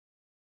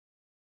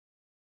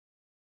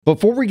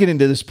Before we get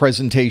into this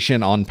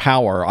presentation on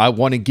power, I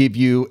want to give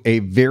you a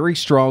very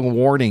strong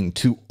warning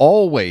to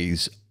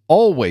always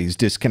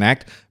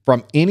disconnect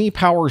from any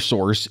power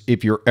source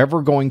if you're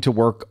ever going to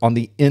work on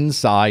the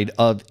inside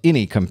of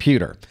any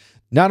computer.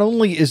 Not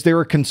only is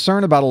there a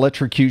concern about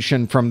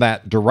electrocution from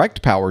that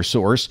direct power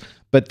source,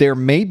 but there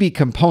may be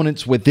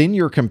components within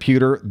your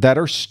computer that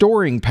are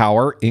storing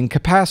power in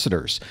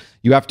capacitors.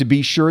 You have to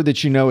be sure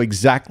that you know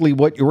exactly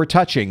what you're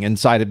touching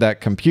inside of that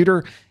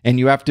computer, and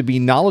you have to be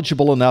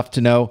knowledgeable enough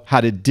to know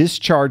how to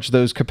discharge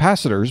those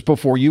capacitors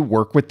before you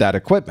work with that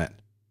equipment.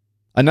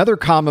 Another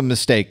common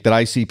mistake that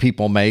I see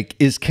people make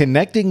is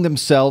connecting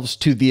themselves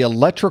to the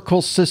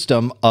electrical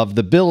system of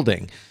the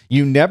building.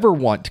 You never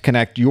want to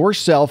connect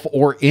yourself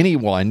or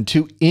anyone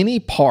to any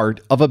part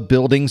of a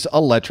building's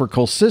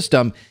electrical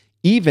system,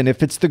 even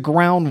if it's the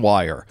ground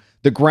wire.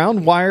 The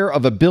ground wire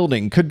of a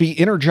building could be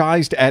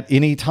energized at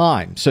any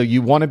time, so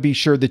you want to be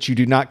sure that you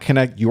do not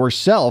connect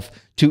yourself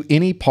to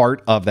any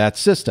part of that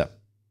system.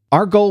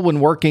 Our goal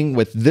when working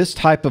with this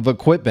type of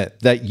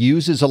equipment that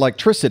uses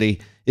electricity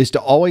is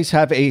to always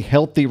have a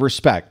healthy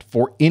respect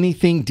for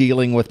anything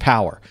dealing with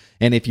power.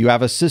 And if you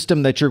have a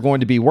system that you're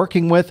going to be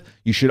working with,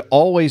 you should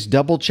always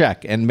double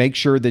check and make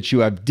sure that you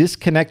have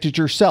disconnected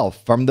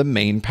yourself from the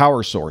main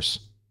power source.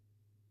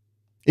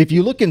 If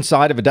you look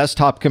inside of a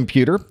desktop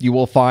computer, you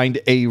will find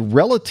a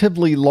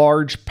relatively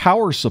large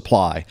power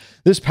supply.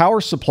 This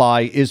power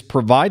supply is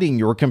providing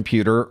your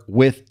computer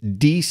with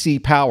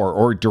DC power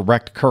or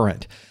direct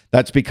current.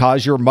 That's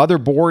because your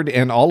motherboard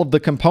and all of the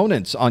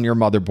components on your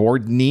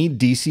motherboard need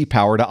DC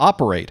power to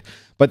operate.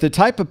 But the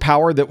type of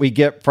power that we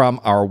get from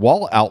our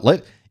wall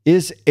outlet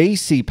is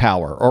AC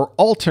power or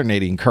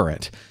alternating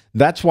current.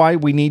 That's why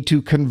we need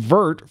to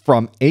convert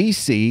from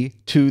AC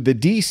to the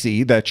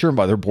DC that your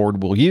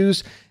motherboard will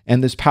use,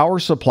 and this power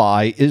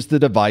supply is the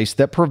device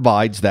that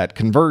provides that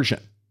conversion.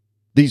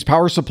 These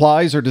power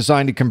supplies are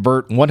designed to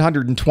convert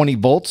 120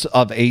 volts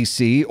of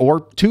AC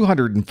or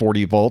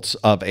 240 volts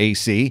of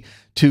AC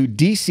to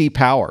DC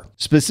power,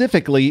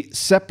 specifically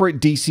separate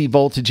DC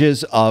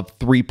voltages of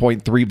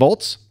 3.3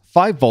 volts,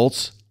 5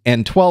 volts,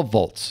 and 12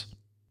 volts.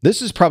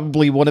 This is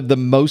probably one of the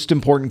most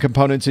important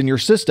components in your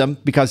system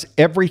because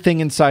everything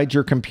inside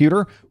your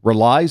computer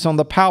relies on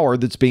the power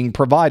that's being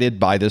provided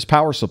by this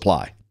power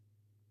supply.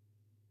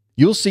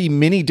 You'll see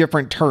many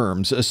different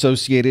terms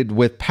associated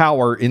with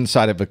power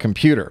inside of a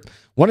computer.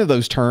 One of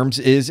those terms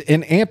is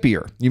an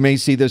ampere. You may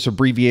see this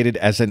abbreviated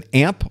as an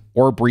amp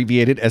or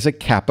abbreviated as a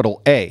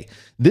capital A.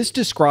 This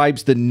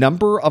describes the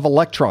number of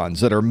electrons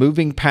that are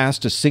moving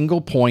past a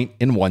single point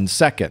in 1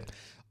 second.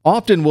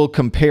 Often we'll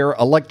compare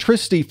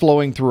electricity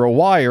flowing through a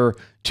wire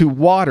to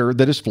water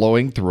that is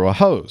flowing through a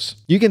hose.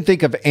 You can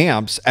think of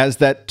amps as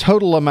that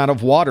total amount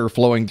of water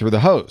flowing through the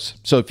hose.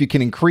 So if you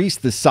can increase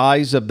the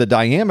size of the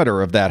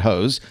diameter of that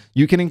hose,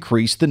 you can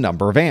increase the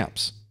number of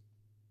amps.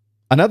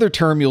 Another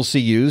term you'll see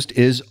used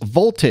is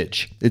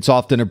voltage. It's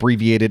often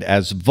abbreviated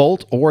as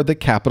volt or the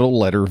capital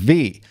letter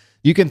V.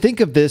 You can think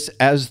of this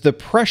as the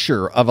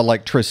pressure of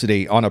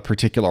electricity on a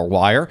particular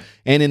wire,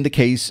 and in the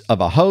case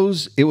of a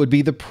hose, it would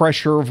be the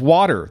pressure of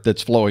water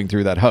that's flowing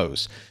through that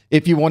hose.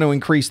 If you want to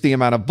increase the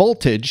amount of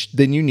voltage,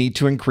 then you need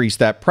to increase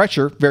that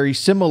pressure, very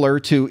similar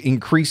to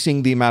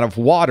increasing the amount of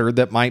water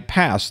that might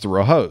pass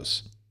through a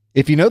hose.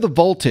 If you know the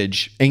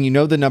voltage and you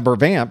know the number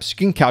of amps, you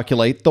can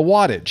calculate the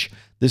wattage.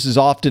 This is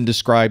often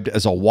described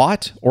as a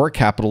watt or a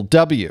capital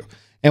W,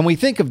 and we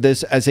think of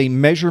this as a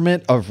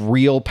measurement of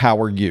real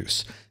power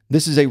use.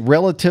 This is a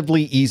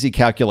relatively easy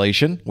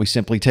calculation. We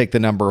simply take the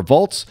number of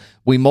volts,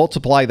 we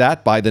multiply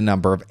that by the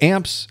number of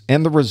amps,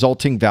 and the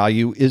resulting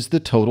value is the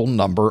total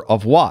number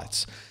of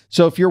watts.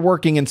 So if you're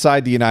working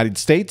inside the United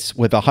States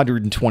with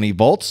 120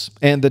 volts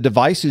and the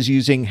device is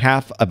using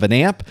half of an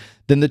amp,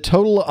 then the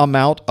total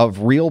amount of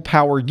real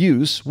power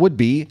use would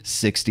be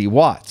 60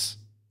 watts.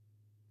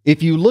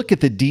 If you look at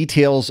the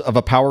details of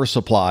a power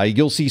supply,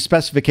 you'll see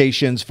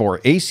specifications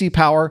for AC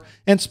power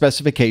and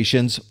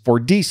specifications for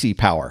DC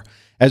power.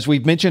 As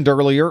we've mentioned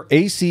earlier,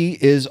 AC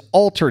is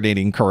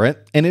alternating current,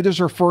 and it is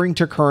referring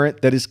to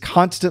current that is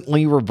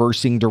constantly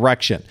reversing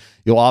direction.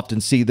 You'll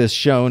often see this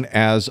shown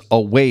as a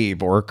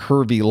wave or a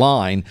curvy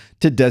line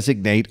to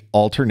designate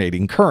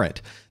alternating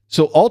current.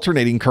 So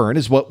alternating current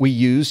is what we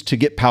use to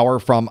get power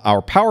from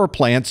our power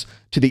plants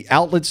to the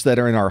outlets that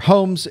are in our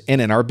homes and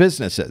in our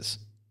businesses.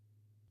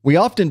 We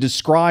often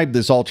describe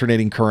this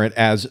alternating current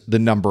as the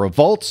number of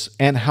volts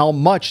and how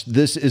much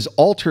this is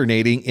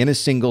alternating in a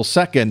single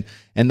second,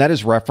 and that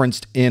is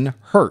referenced in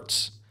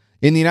hertz.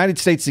 In the United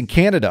States and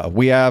Canada,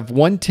 we have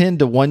 110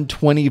 to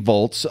 120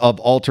 volts of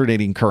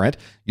alternating current.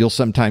 You'll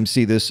sometimes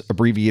see this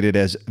abbreviated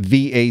as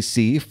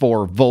VAC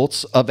for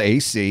volts of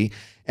AC,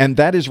 and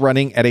that is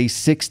running at a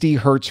 60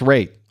 hertz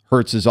rate.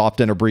 Hertz is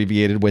often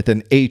abbreviated with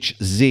an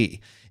HZ.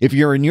 If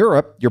you're in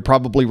Europe, you're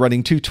probably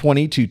running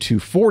 220 to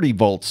 240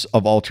 volts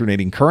of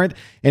alternating current,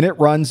 and it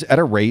runs at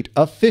a rate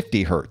of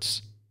 50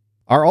 hertz.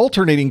 Our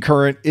alternating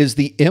current is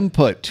the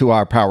input to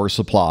our power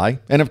supply,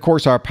 and of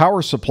course our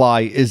power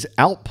supply is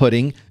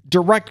outputting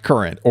direct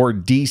current, or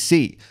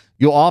DC.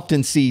 You'll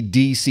often see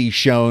DC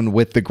shown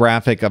with the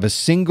graphic of a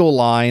single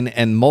line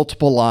and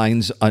multiple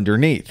lines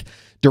underneath.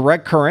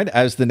 Direct current,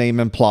 as the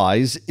name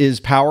implies, is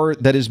power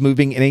that is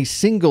moving in a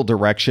single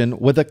direction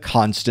with a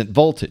constant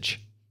voltage.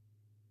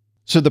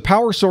 So the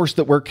power source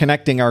that we're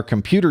connecting our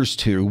computers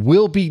to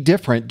will be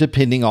different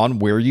depending on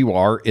where you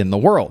are in the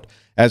world.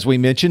 As we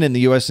mentioned, in the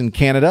US and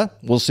Canada,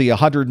 we'll see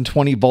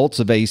 120 volts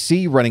of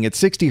AC running at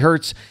 60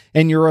 Hertz,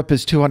 and Europe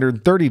is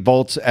 230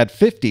 volts at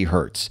 50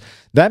 Hertz.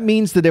 That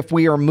means that if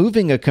we are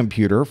moving a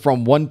computer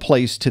from one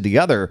place to the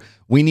other,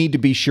 we need to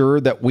be sure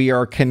that we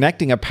are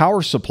connecting a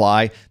power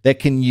supply that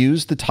can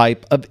use the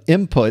type of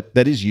input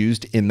that is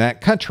used in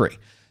that country.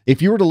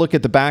 If you were to look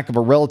at the back of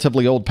a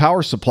relatively old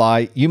power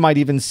supply, you might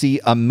even see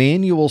a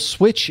manual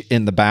switch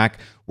in the back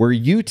where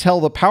you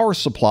tell the power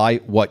supply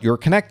what you're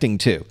connecting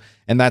to.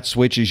 And that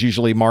switch is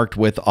usually marked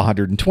with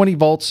 120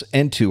 volts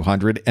and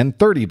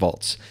 230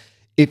 volts.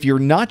 If you're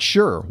not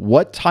sure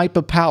what type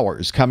of power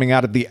is coming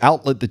out of the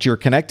outlet that you're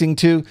connecting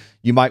to,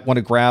 you might want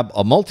to grab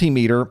a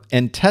multimeter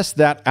and test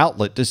that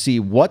outlet to see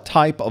what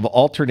type of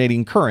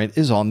alternating current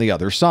is on the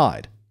other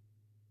side.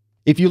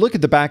 If you look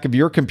at the back of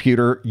your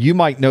computer, you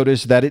might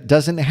notice that it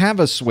doesn't have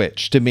a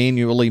switch to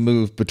manually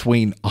move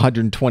between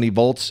 120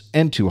 volts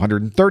and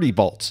 230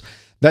 volts.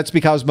 That's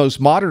because most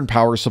modern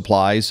power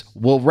supplies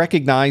will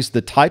recognize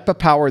the type of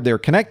power they're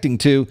connecting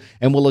to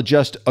and will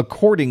adjust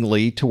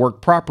accordingly to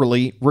work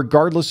properly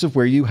regardless of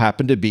where you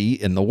happen to be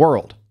in the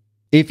world.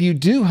 If you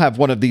do have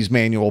one of these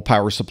manual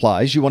power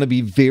supplies, you want to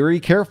be very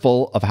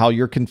careful of how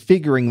you're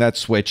configuring that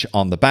switch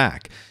on the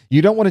back.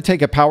 You don't want to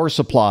take a power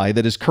supply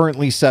that is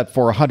currently set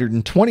for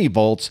 120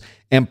 volts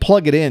and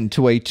plug it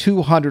into a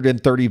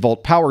 230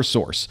 volt power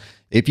source.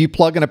 If you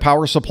plug in a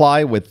power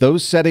supply with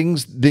those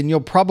settings, then you'll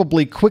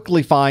probably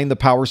quickly find the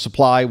power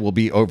supply will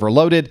be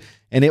overloaded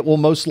and it will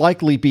most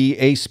likely be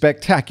a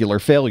spectacular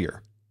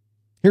failure.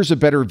 Here's a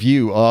better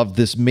view of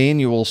this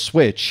manual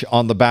switch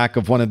on the back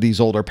of one of these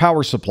older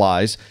power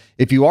supplies.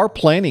 If you are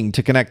planning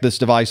to connect this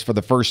device for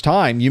the first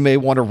time, you may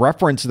want to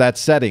reference that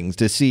settings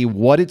to see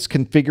what it's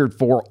configured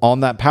for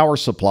on that power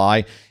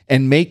supply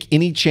and make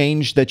any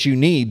change that you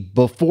need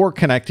before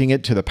connecting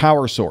it to the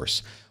power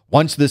source.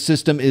 Once the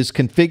system is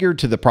configured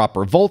to the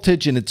proper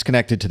voltage and it's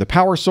connected to the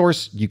power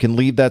source, you can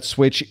leave that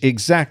switch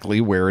exactly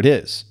where it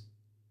is.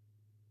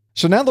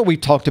 So now that we've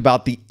talked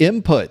about the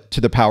input to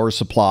the power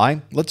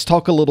supply, let's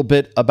talk a little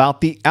bit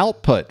about the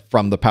output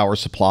from the power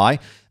supply.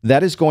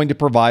 That is going to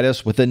provide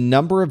us with a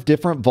number of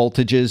different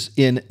voltages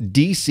in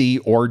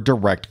DC or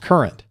direct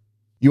current.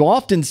 You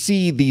often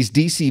see these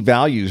DC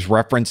values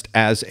referenced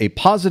as a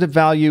positive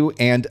value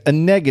and a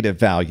negative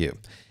value.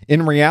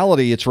 In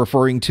reality, it's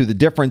referring to the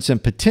difference in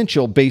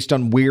potential based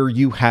on where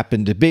you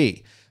happen to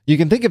be. You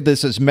can think of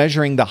this as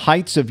measuring the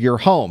heights of your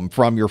home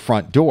from your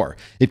front door.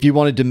 If you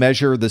wanted to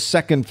measure the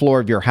second floor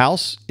of your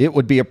house, it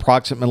would be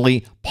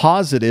approximately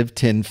positive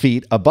 10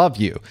 feet above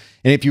you.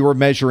 And if you were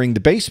measuring the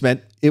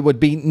basement, it would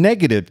be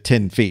negative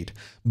 10 feet.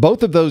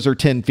 Both of those are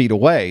 10 feet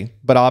away,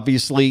 but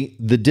obviously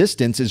the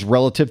distance is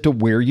relative to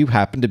where you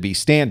happen to be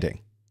standing.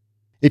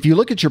 If you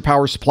look at your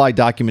power supply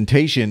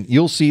documentation,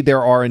 you'll see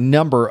there are a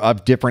number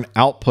of different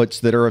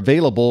outputs that are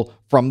available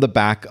from the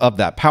back of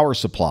that power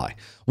supply.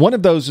 One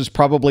of those is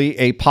probably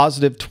a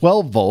positive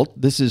 12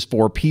 volt. This is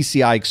for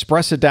PCI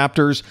Express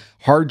adapters,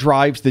 hard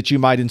drives that you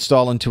might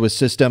install into a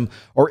system,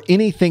 or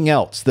anything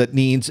else that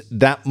needs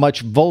that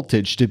much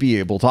voltage to be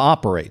able to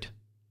operate.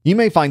 You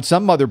may find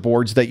some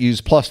motherboards that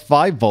use plus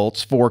 5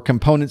 volts for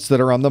components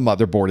that are on the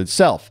motherboard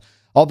itself,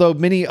 although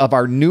many of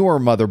our newer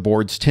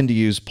motherboards tend to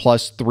use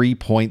plus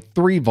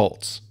 3.3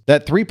 volts.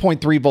 That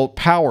 3.3 volt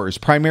power is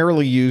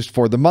primarily used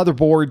for the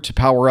motherboard to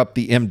power up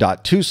the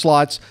M.2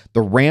 slots,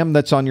 the RAM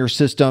that's on your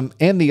system,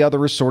 and the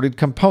other assorted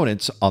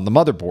components on the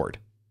motherboard.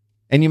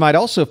 And you might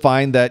also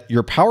find that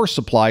your power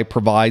supply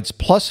provides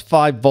plus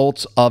 5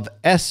 volts of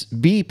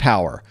SB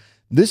power.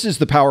 This is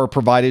the power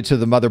provided to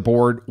the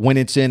motherboard when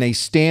it's in a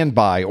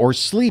standby or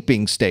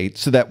sleeping state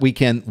so that we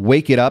can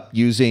wake it up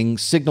using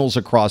signals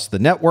across the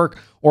network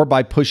or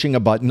by pushing a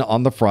button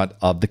on the front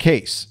of the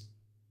case.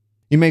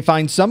 You may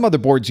find some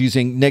motherboards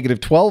using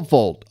negative 12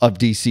 volt of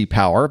DC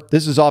power.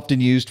 This is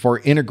often used for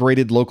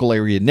integrated local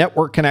area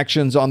network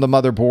connections on the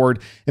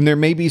motherboard, and there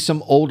may be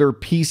some older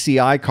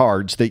PCI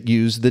cards that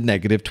use the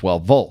negative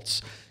 12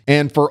 volts.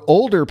 And for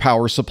older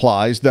power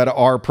supplies that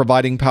are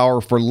providing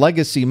power for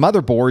legacy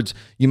motherboards,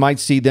 you might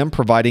see them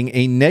providing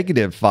a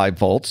negative 5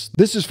 volts.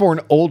 This is for an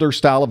older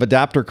style of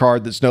adapter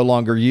card that's no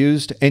longer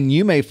used, and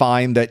you may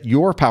find that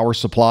your power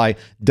supply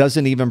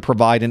doesn't even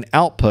provide an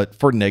output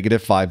for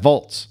negative 5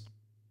 volts.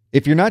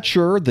 If you're not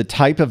sure the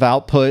type of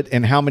output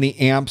and how many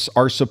amps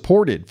are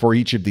supported for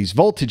each of these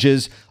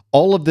voltages,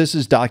 all of this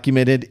is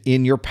documented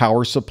in your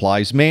power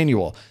supplies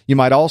manual. You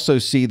might also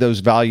see those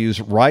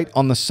values right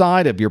on the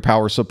side of your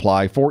power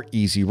supply for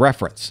easy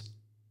reference.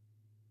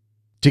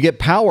 To get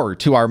power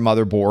to our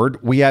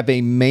motherboard, we have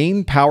a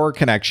main power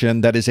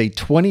connection that is a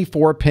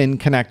 24-pin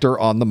connector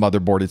on the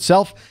motherboard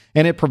itself,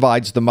 and it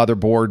provides the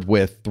motherboard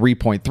with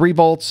 3.3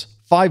 volts,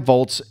 5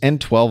 volts, and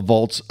 12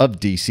 volts of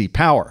DC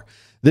power.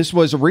 This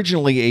was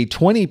originally a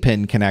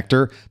 20-pin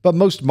connector, but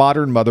most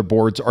modern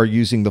motherboards are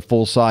using the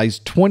full-size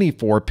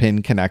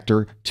 24-pin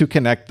connector to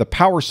connect the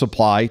power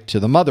supply to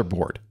the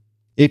motherboard.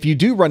 If you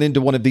do run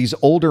into one of these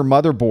older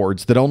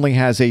motherboards that only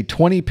has a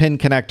 20-pin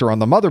connector on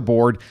the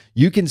motherboard,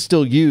 you can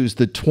still use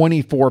the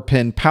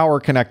 24-pin power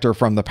connector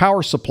from the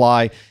power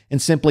supply and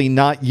simply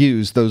not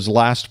use those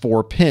last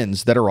 4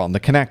 pins that are on the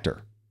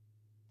connector.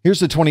 Here's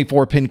the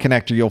 24-pin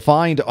connector you'll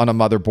find on a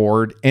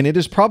motherboard, and it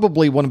is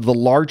probably one of the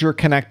larger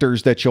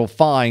connectors that you'll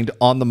find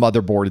on the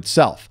motherboard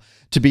itself.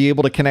 To be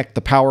able to connect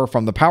the power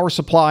from the power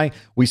supply,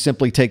 we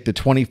simply take the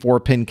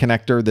 24-pin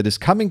connector that is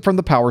coming from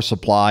the power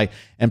supply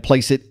and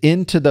place it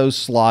into those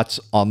slots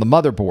on the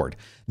motherboard.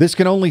 This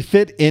can only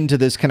fit into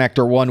this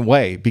connector one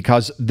way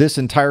because this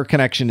entire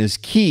connection is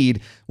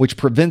keyed, which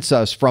prevents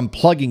us from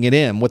plugging it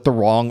in with the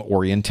wrong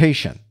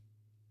orientation.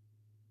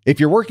 If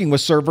you're working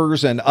with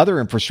servers and other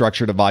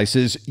infrastructure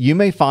devices, you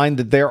may find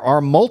that there are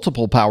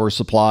multiple power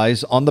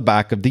supplies on the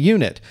back of the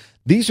unit.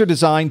 These are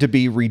designed to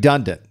be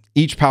redundant.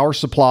 Each power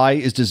supply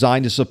is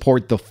designed to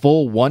support the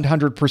full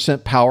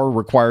 100% power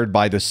required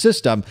by the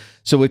system,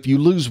 so if you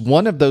lose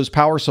one of those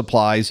power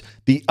supplies,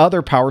 the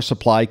other power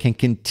supply can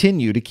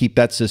continue to keep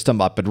that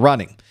system up and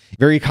running.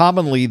 Very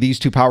commonly, these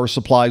two power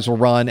supplies will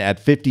run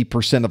at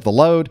 50% of the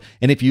load,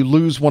 and if you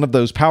lose one of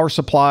those power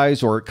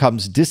supplies or it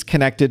comes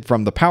disconnected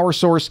from the power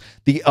source,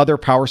 the other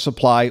power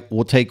supply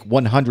will take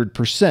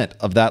 100%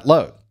 of that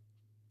load.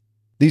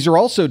 These are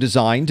also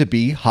designed to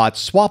be hot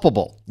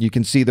swappable. You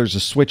can see there's a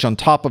switch on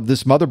top of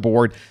this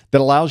motherboard that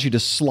allows you to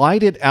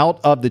slide it out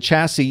of the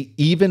chassis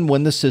even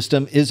when the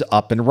system is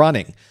up and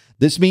running.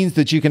 This means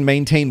that you can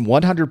maintain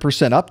 100%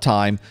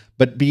 uptime,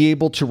 but be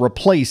able to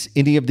replace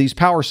any of these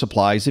power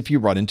supplies if you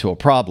run into a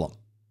problem.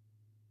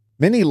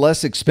 Many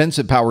less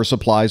expensive power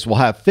supplies will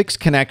have fixed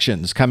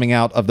connections coming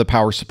out of the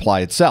power supply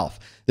itself.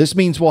 This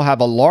means we'll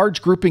have a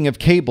large grouping of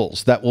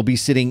cables that will be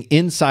sitting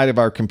inside of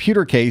our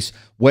computer case,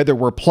 whether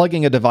we're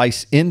plugging a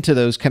device into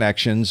those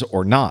connections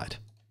or not.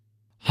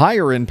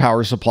 Higher-end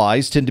power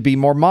supplies tend to be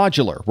more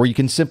modular, where you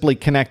can simply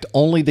connect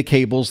only the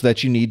cables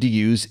that you need to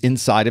use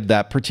inside of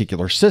that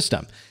particular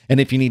system. And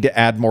if you need to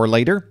add more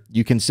later,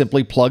 you can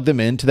simply plug them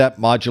into that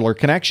modular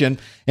connection.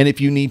 And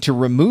if you need to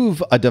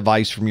remove a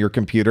device from your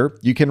computer,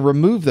 you can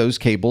remove those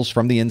cables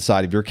from the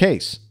inside of your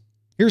case.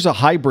 Here's a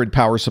hybrid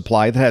power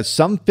supply that has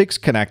some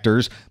fixed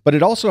connectors, but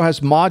it also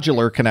has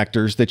modular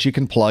connectors that you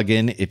can plug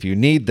in if you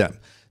need them.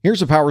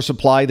 Here's a power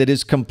supply that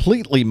is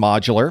completely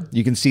modular.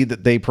 You can see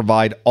that they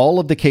provide all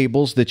of the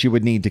cables that you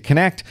would need to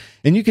connect,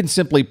 and you can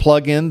simply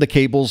plug in the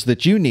cables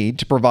that you need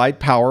to provide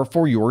power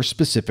for your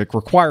specific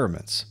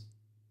requirements.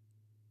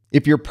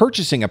 If you're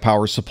purchasing a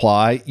power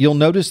supply, you'll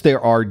notice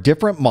there are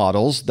different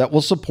models that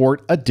will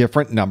support a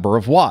different number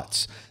of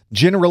watts.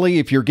 Generally,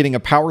 if you're getting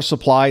a power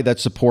supply that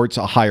supports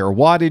a higher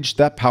wattage,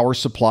 that power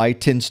supply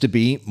tends to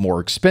be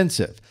more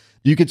expensive.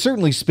 You could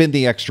certainly spend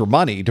the extra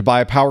money to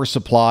buy a power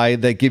supply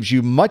that gives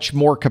you much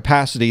more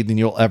capacity than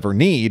you'll ever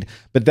need,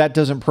 but that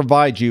doesn't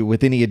provide you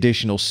with any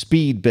additional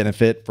speed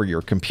benefit for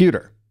your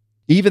computer.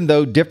 Even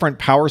though different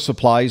power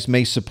supplies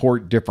may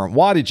support different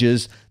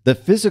wattages, the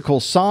physical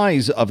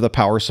size of the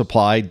power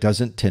supply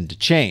doesn't tend to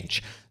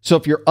change. So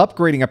if you're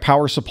upgrading a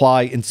power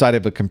supply inside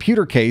of a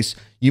computer case,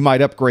 you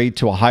might upgrade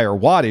to a higher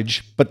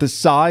wattage, but the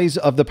size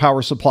of the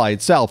power supply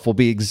itself will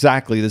be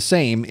exactly the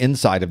same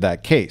inside of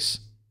that case.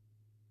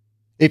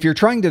 If you're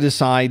trying to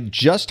decide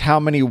just how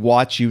many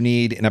watts you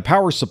need in a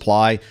power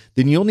supply,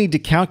 then you'll need to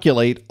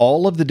calculate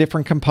all of the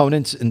different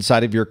components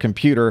inside of your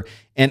computer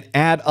and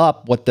add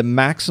up what the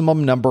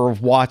maximum number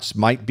of watts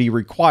might be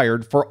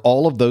required for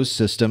all of those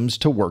systems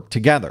to work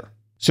together.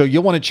 So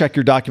you'll want to check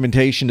your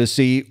documentation to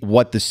see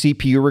what the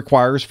CPU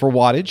requires for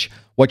wattage,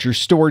 what your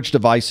storage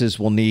devices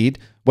will need,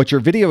 what your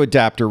video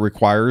adapter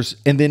requires,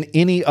 and then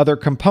any other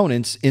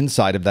components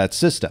inside of that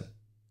system.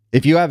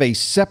 If you have a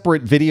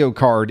separate video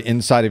card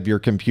inside of your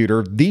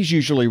computer, these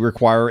usually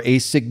require a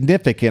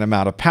significant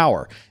amount of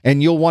power,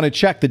 and you'll want to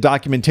check the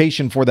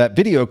documentation for that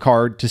video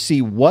card to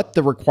see what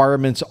the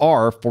requirements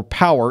are for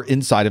power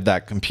inside of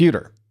that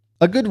computer.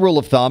 A good rule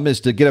of thumb is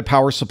to get a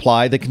power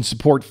supply that can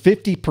support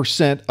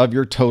 50% of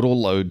your total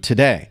load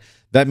today.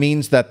 That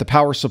means that the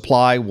power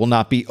supply will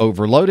not be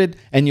overloaded,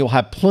 and you'll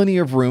have plenty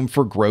of room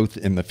for growth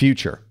in the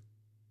future.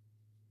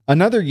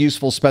 Another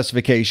useful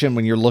specification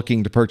when you're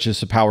looking to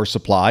purchase a power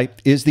supply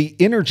is the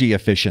energy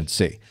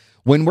efficiency.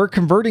 When we're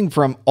converting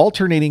from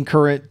alternating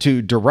current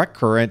to direct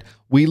current,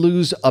 we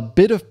lose a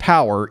bit of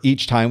power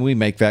each time we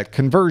make that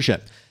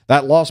conversion.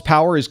 That lost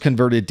power is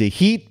converted to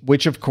heat,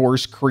 which of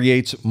course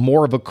creates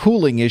more of a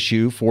cooling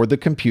issue for the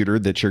computer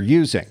that you're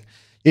using.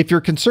 If you're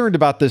concerned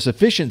about this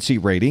efficiency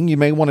rating, you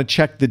may want to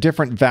check the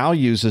different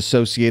values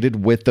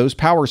associated with those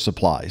power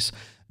supplies.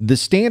 The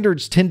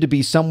standards tend to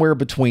be somewhere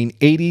between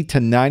 80 to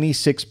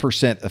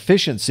 96%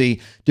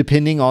 efficiency,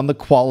 depending on the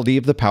quality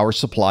of the power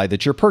supply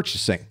that you're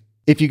purchasing.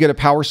 If you get a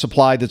power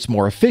supply that's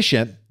more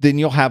efficient, then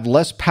you'll have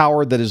less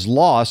power that is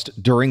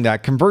lost during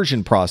that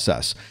conversion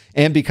process.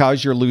 And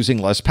because you're losing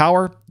less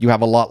power, you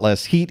have a lot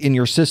less heat in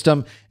your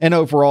system, and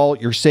overall,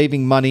 you're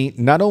saving money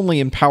not only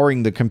in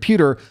powering the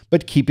computer,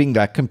 but keeping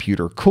that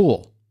computer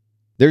cool.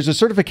 There's a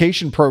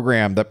certification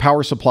program that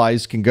power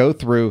supplies can go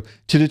through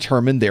to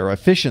determine their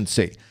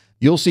efficiency.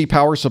 You'll see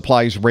power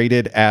supplies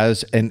rated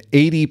as an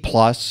 80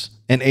 plus,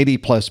 an 80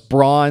 plus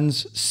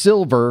bronze,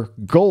 silver,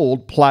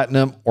 gold,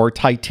 platinum, or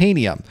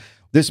titanium.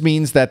 This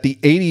means that the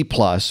 80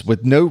 plus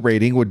with no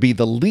rating would be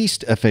the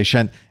least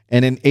efficient,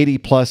 and an 80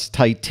 plus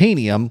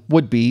titanium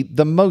would be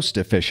the most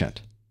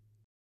efficient.